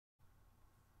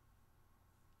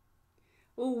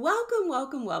Welcome,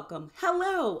 welcome, welcome.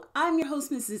 Hello, I'm your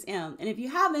host, Mrs. M. And if you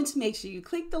haven't, make sure you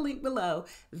click the link below.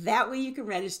 That way you can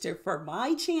register for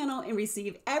my channel and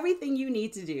receive everything you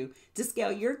need to do to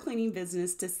scale your cleaning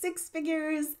business to 6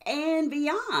 figures and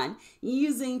beyond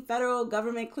using federal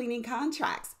government cleaning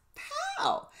contracts.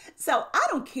 Pow! So I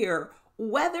don't care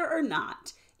whether or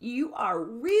not you are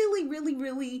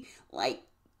really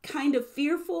kind of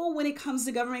fearful when it comes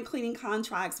to government cleaning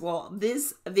contracts. Well,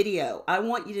 this video, I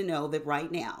want you to know that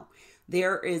right now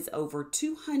there is over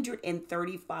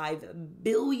 235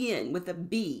 billion with a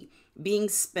B being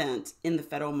spent in the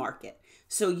federal market.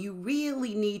 So you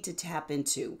really need to tap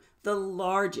into the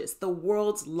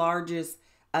world's largest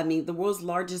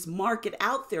market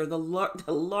out there, the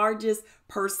largest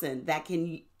person that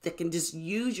can just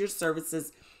use your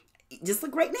services just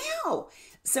like right now.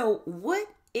 So what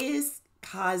is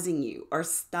causing you or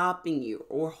stopping you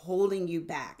or holding you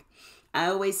back? I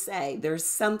always say there's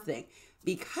something,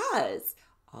 because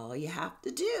all you have to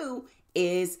do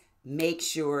is make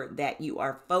sure that you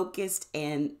are focused,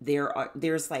 and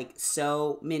there's like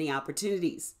so many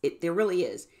opportunities. There really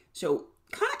is. So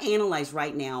kind of analyze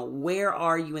right now, where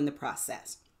are you in the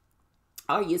process?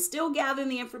 Are you still gathering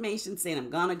the information saying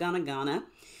I'm gonna?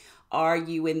 Are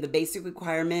you in the basic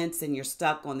requirements and you're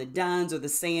stuck on the DUNS or the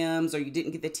SAMs, or you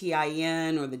didn't get the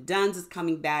TIN, or the DUNS is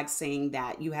coming back saying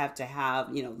that you have to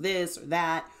have, this or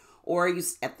that? Or are you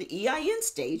at the EIN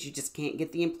stage, you just can't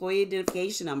get the employee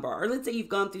identification number? Or let's say you've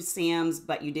gone through SAMs,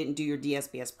 but you didn't do your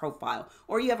DSPS profile,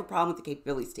 or you have a problem with the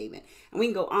capability statement. And we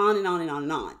can go on and on and on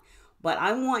and on. But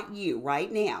I want you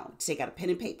right now to take out a pen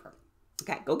and paper.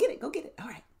 Okay, go get it. All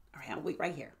right, I'll wait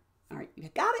right here. All right, you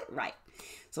got it? Right.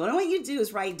 So what I want you to do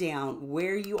is write down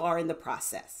where you are in the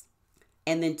process.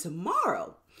 And then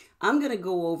tomorrow, I'm going to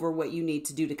go over what you need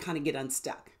to do to kind of get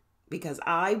unstuck, because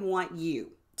I want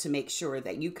you to make sure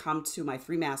that you come to my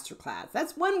free masterclass.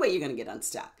 That's one way you're going to get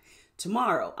unstuck.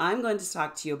 Tomorrow, I'm going to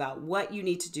talk to you about what you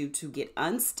need to do to get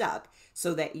unstuck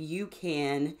so that you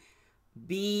can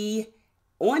be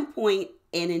on point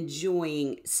and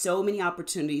enjoying so many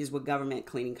opportunities with government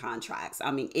cleaning contracts.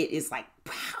 I mean, it is like,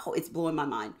 wow, it's blowing my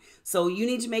mind. So you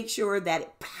need to make sure that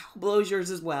it blows yours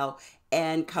as well,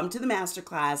 and come to the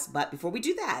masterclass. But before we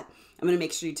do that, I'm going to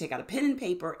make sure you take out a pen and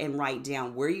paper and write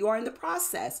down where you are in the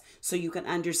process so you can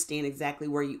understand exactly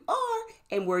where you are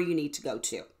and where you need to go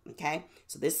to. Okay,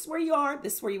 so this is where you are.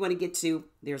 This is where you want to get to.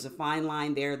 There's a fine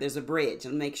line there. There's a bridge.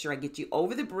 And make sure I get you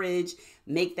over the bridge,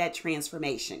 make that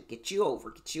transformation, get you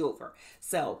over.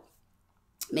 So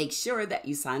make sure that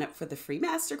you sign up for the free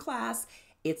masterclass.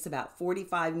 It's about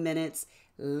 45 minutes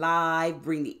live.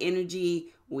 Bring the energy.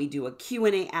 We do a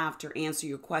Q&A after, answer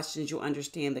your questions. You'll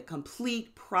understand the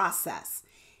complete process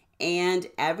and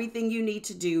everything you need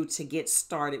to do to get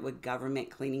started with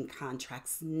government cleaning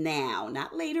contracts now,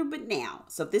 not later, but now.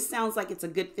 So if this sounds like it's a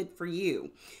good fit for you,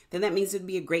 then that means it'd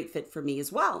be a great fit for me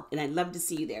as well. And I'd love to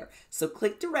see you there. So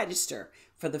click to register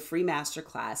for the free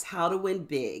masterclass, How to Win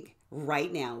Big,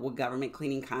 right now with government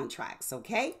cleaning contracts,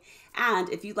 okay? And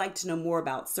if you'd like to know more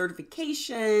about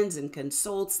certifications and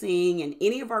consulting and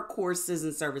any of our courses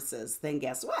and services, then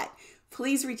guess what?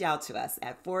 Please reach out to us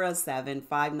at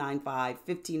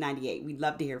 407-595-1598. We'd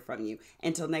love to hear from you.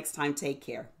 Until next time, take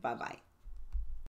care. Bye-bye.